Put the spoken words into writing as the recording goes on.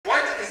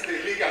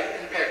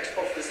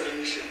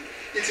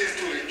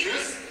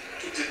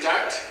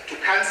deduct, to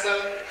cancel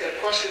a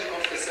portion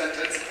of the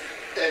sentence,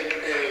 and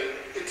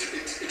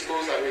it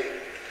goes away.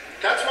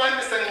 That's why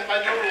Mr.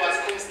 Ngcukaitobi was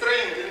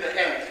constrained in the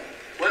end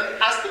when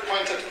asked the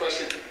pointed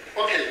question,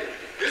 okay,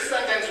 this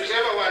sentence,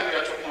 whichever one we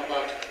are talking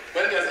about,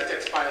 when does it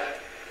expire?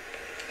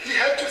 He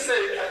had to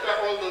say, after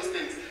all those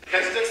things,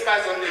 that it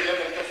expires on the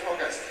 11th of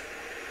August.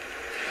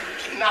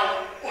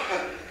 Now,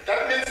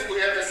 that means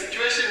we have a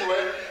situation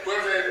where we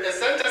have a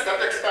sentence that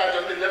expired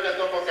on the 11th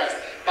of August,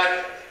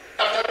 but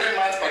after 3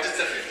 months, but it's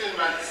a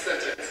 15-month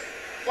sentence.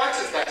 What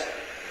is that?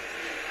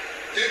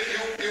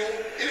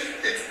 If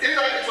it's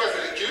either it was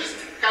reduced,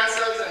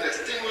 cancelled and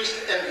extinguished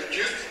and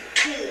reduced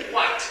to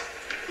what?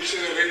 Which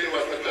really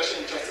was the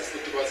question Justice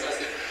Kuti was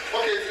asking.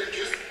 Okay, it's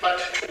reduced, but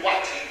to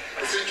what?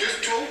 It's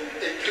reduced to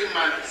a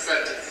 3-month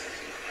sentence.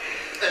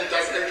 And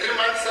does a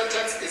 3-month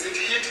sentence, is it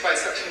hit by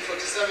section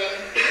 47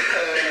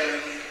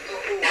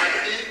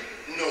 1E?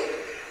 No.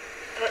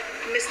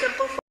 Mr.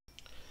 Mpofu.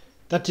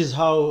 That is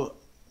how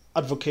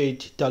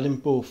Advocate Dali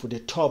Mpofu, the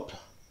top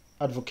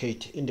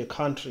advocate in the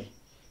country,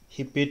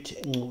 he beat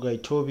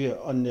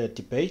Ngcukaitobi on a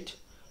debate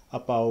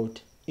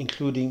about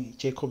including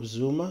Jacob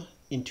Zuma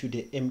into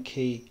the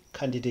MK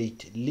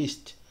candidate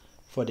list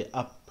for the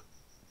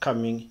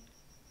upcoming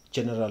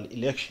general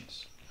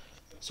elections.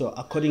 So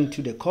according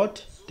to the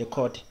court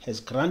has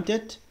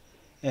granted,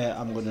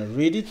 I'm going to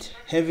read it,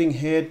 having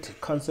heard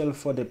counsel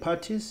for the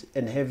parties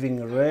and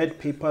having read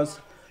papers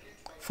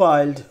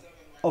filed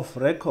of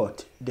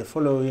record, the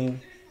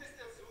following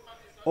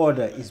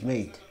order is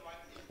made.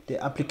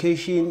 The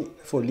application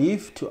for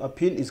leave to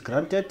appeal is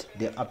granted.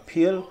 The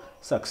appeal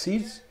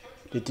succeeds.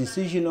 The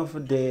decision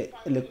of the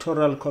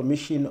Electoral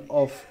Commission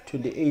of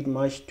 28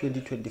 March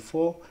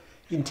 2024,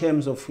 in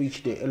terms of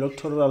which the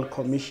Electoral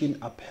Commission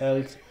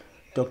upheld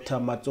Dr.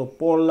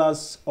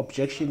 Matsopola's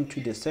objection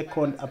to the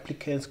second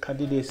applicant's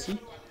candidacy,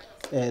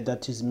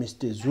 that is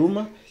Mr.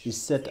 Zuma,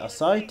 is set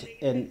aside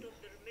and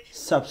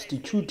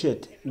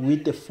substituted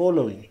with the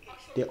following.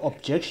 The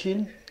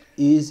objection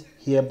is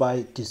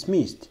hereby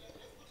dismissed.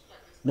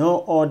 No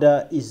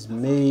order is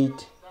made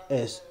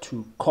as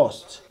to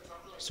cost.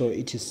 So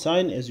it is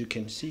signed, as you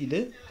can see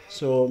there.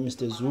 So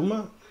Mr.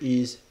 Zuma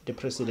is the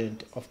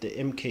president of the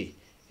MK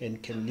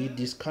and can lead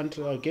this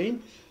country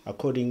again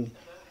according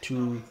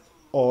to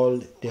all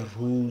the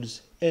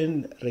rules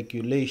and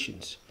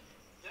regulations.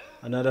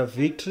 Another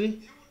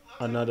victory,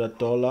 another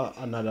dollar,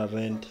 another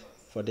rand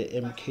for the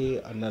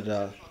MK,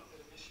 another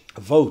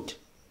vote.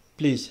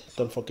 Please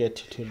don't forget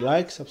to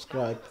like,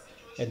 subscribe,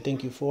 and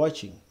thank you for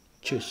watching.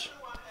 Cheers.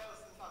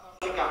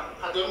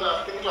 I don't know,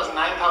 I think it was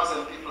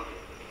 9,000 people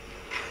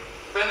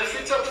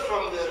benefited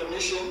from the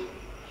remission,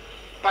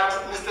 but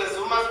Mr.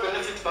 Zuma's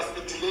benefit must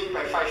be delayed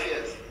by 5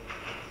 years.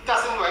 It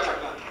doesn't work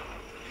like that.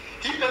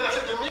 He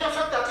benefited, the mere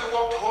fact that he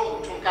walked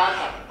home to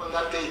Ngata on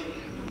that day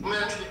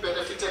meant he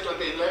benefited on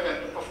the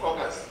 11th of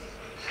August.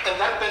 And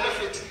that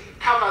benefit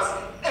covers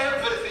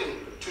everything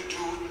to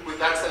do with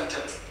that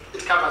sentence.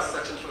 It covers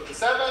section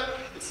 47,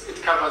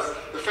 it covers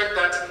the fact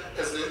that,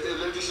 as the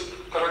leadership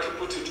correctly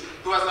put it,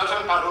 he was not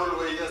on parole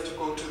where he has to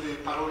go to the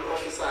parole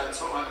officer and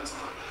so on and so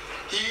on.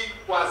 He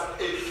was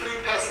a free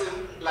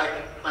person like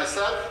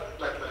myself,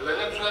 like my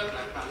learned friend,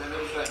 like my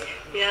learned friend.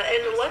 Yeah,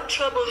 and what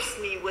troubles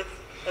me with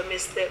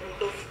Mr.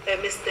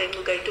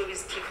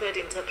 Ngcukaitobi's preferred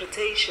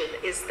interpretation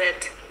is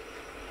that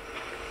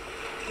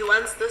he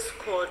wants this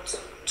court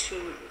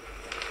to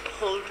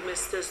hold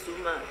Mr.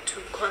 Zuma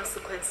to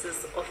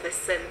consequences of a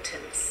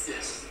sentence.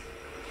 Yes.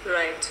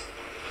 Right.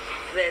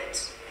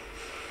 That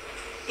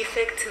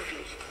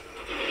effectively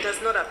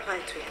does not apply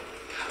to him.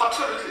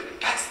 Absolutely.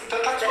 That's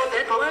what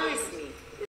the problem worries is. me.